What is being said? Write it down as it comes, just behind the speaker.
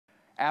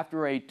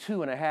After a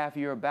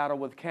 2.5-year battle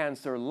with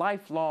cancer,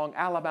 lifelong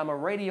Alabama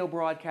radio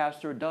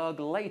broadcaster Doug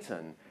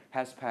Layton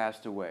has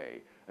passed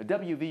away.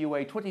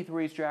 WVUA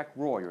 23's Jack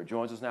Royer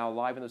joins us now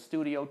live in the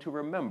studio to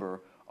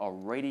remember a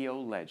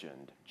radio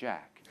legend.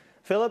 Jack.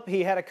 Philip,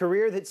 he had a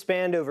career that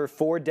spanned over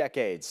 4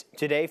 decades.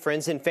 Today,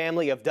 friends and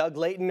family of Doug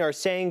Layton are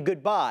saying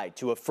goodbye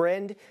to a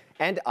friend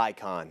and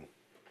icon.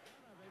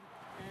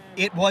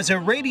 It was a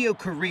radio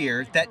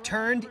career that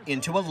turned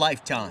into a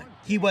lifetime.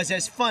 He was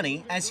as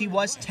funny as he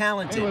was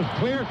talented. It was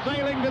clear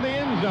sailing to the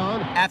end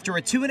zone. After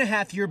a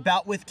 2.5-year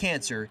bout with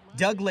cancer,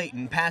 Doug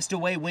Layton passed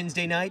away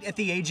Wednesday night at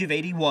the age of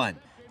 81.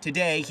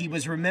 Today, he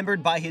was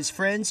remembered by his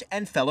friends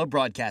and fellow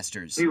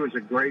broadcasters. He was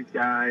a great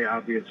guy,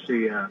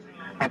 obviously a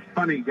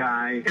funny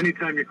guy.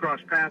 Anytime you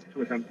cross paths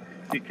with him,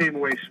 he came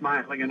away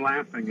smiling and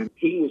laughing.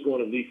 He was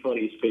one of the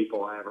funniest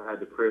people I ever had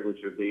the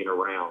privilege of being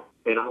around,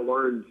 and I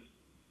learned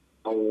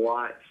a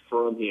lot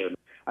from him.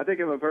 I think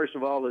of him, first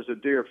of all, as a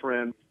dear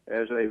friend,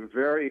 as a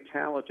very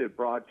talented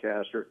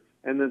broadcaster,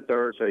 and then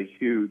third, a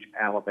huge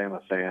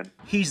Alabama fan.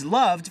 He's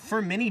loved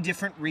for many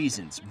different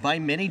reasons by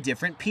many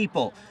different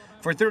people.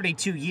 For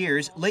 32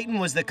 years, Layton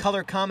was the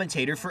color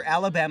commentator for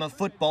Alabama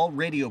football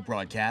radio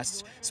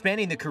broadcasts,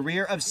 spanning the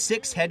career of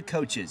 6 head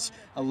coaches.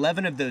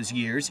 11 of those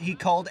years, he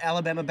called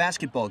Alabama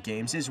basketball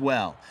games as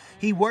well.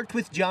 He worked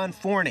with John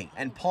Forney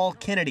and Paul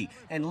Kennedy,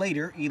 and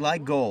later Eli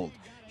Gold.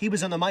 He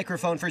was on the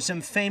microphone for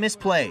some famous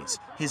plays,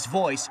 his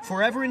voice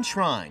forever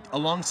enshrined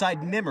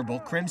alongside memorable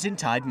Crimson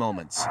Tide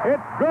moments.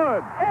 It's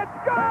good! It's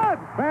good!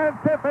 Van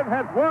Tiffin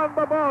has won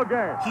the ball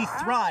game. He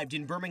thrived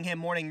in Birmingham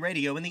morning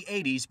radio in the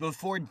 80s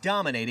before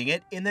dominating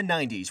it in the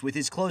 90s with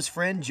his close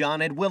friend John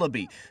Ed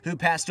Willoughby, who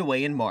passed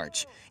away in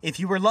March.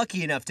 If you were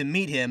lucky enough to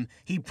meet him,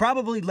 he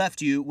probably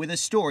left you with a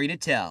story to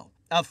tell.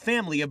 A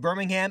family of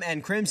Birmingham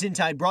and Crimson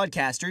Tide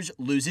broadcasters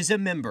loses a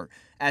member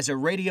as a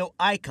radio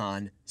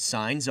icon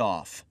signs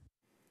off.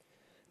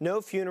 No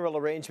funeral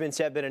arrangements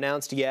have been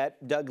announced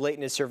yet. Doug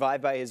Layton is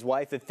survived by his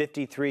wife of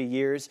 53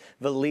 years,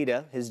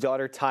 Valita, his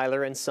daughter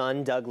Tyler, and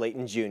son Doug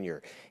Layton Jr.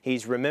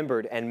 He's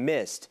remembered and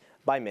missed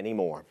by many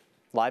more.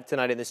 Live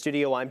tonight in the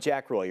studio, I'm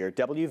Jack Royer,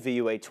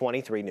 WVUA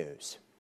 23 News.